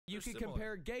You can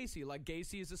compare Gacy. Like,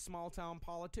 Gacy is a small-town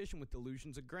politician with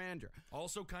delusions of grandeur.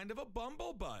 Also kind of a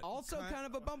bumblebutt.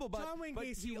 John Wayne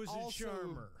Gacy was a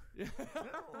charmer.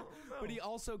 But he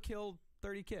also killed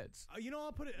 30 kids.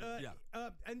 I'll put it...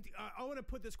 and I want to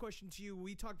put this question to you.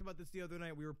 We talked about this the other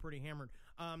night. We were pretty hammered.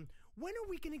 When are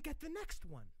we going to get the next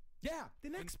one? Yeah, the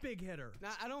next big hitter.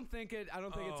 Now, I don't think it's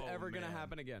ever going to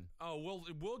happen again. Oh,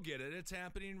 we'll get it. It's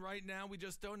happening right now. We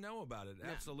just don't know about it.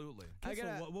 Absolutely.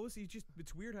 What was he?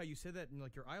 It's weird how you said that and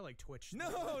like your eye like twitched.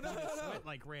 No. Sweat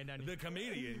like ran down. The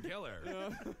comedian killer.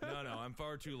 No, I'm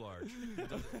far too large.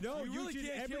 No, you really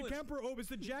can't kill Kemper. Oh, it's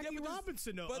the Jackie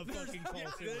Robinson of fucking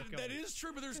calls. That is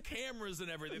true, but there's cameras and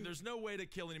everything. There's no way to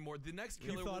kill anymore. The next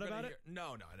killer. You thought about it?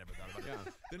 No, I never thought about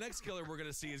it. The next killer we're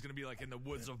gonna see is gonna be like in the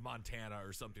woods of Montana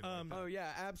or something. Oh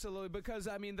yeah, absolutely. Because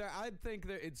I think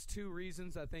that it's two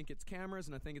reasons. I think it's cameras,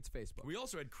 and I think it's Facebook. We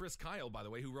also had Chris Kyle, by the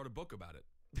way, who wrote a book about it.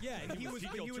 Yeah, and he killed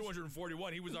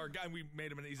 241. He was our guy. And we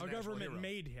made him. He's our an government hero.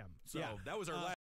 made him. So that was our last.